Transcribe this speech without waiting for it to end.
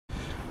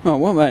Right,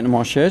 well, back to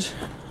my shed.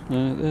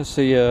 There's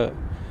the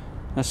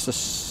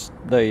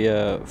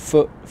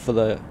foot for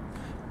the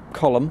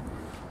column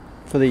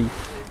for the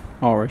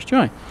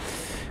RSJ.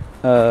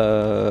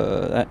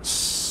 That's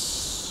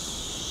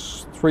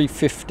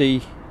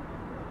 350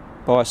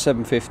 by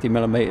 750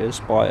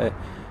 millimeters by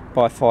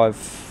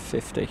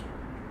 550.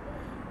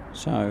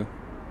 So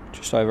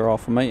just over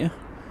half a metre.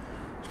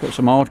 It's got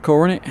some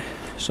hardcore in it,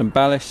 some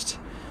ballast,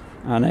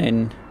 and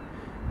then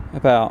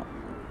about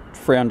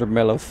 300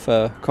 mil of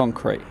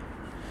concrete.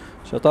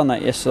 So I've done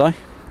that yesterday,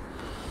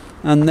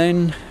 and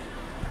then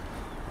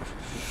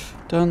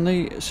done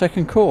the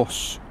second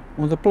course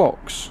with the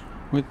blocks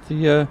with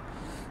the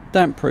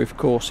damp proof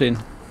course in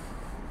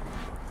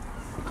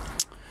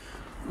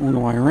all the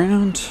way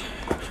around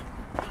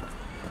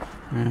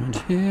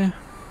here.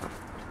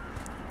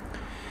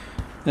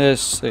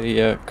 There's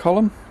the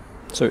column,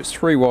 so it's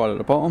 3 wide at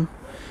the bottom,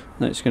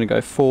 then it's going to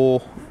go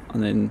 4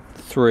 and then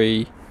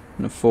 3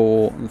 and a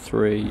 4 and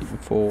 3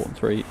 and 4 and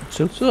 3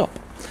 until it's up.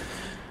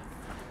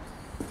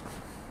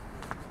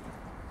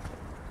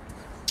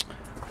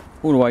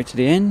 All the way to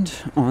the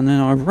end, and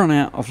then I run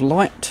out of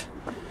light,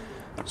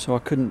 so I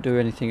couldn't do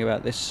anything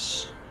about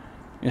this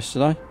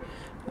yesterday,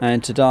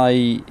 and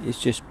today it's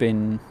just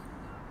been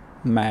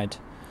mad.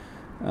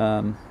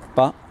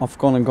 But I've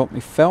gone and got my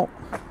felt.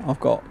 I've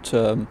got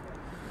for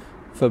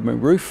my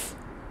roof,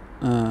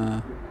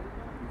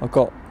 I've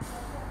got,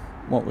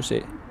 what was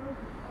it,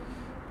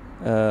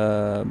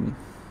 about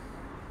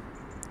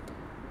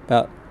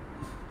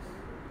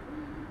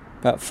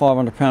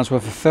 £500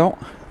 worth of felt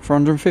for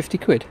 150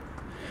 quid.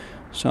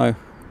 So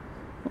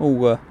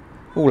all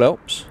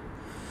helps.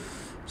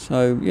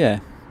 So yeah,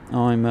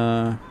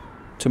 I'm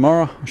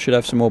tomorrow I should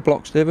have some more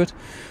blocks delivered,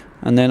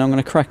 and then I'm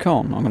going to crack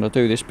on. I'm going to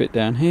do this bit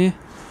down here,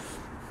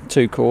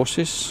 2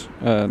 courses,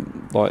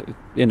 like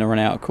inner and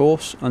outer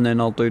course, and then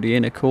I'll do the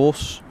inner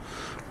course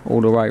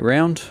all the way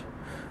round,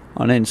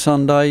 and then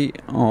Sunday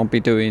I'll be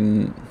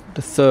doing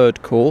the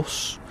 3rd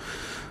course,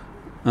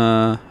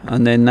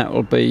 and then that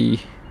will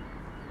be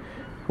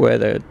where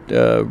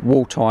the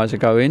wall ties are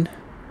going,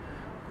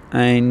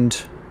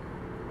 and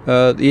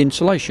the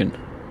insulation.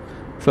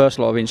 First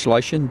lot of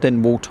insulation,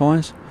 then wall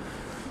ties,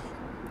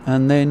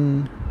 and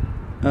then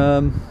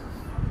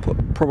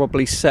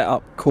probably set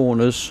up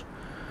corners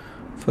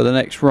for the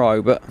next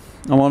row. But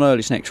I'm on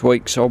early next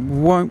week, so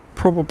I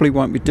probably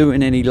won't be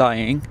doing any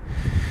laying,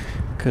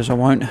 because I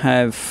won't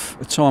have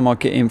the time I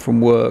get in from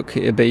work.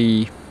 It'll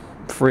be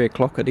 3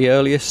 o'clock at the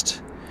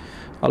earliest.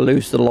 I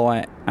lose the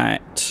light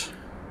at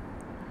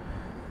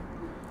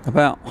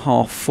about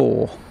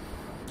 3:30,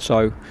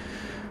 so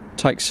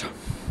takes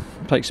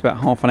about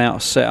half an hour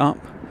to set up,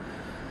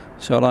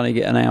 so I'll only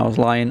get an hour's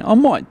laying. I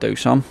might do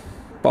some,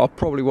 but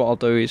probably what I'll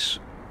do is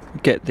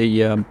get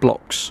the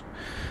blocks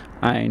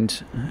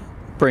and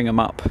bring them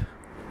up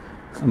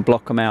and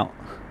block them out.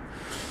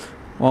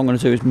 What I'm going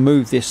to do is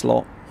move this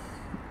lot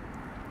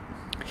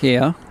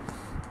here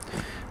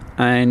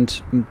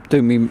and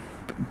put me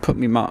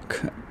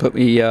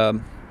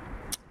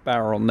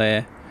barrow on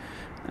there,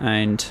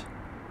 and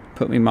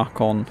put me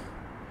muck on,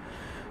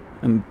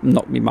 and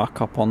knock me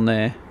muck up on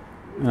there,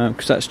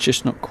 because that's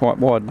just not quite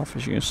wide enough,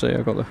 as you can see.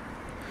 I've got the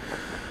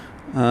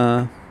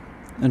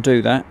and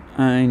do that,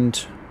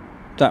 and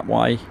that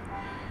way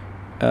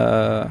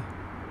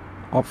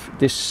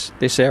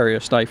this area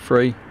stay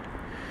free.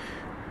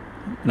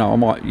 I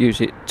might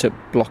use it to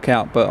block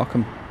out, but I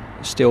can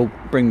still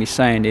bring me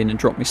sand in and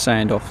drop me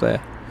sand off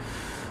there.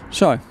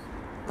 So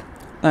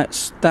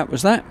that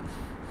was that.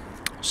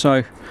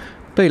 So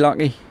be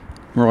lucky,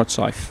 ride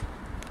safe.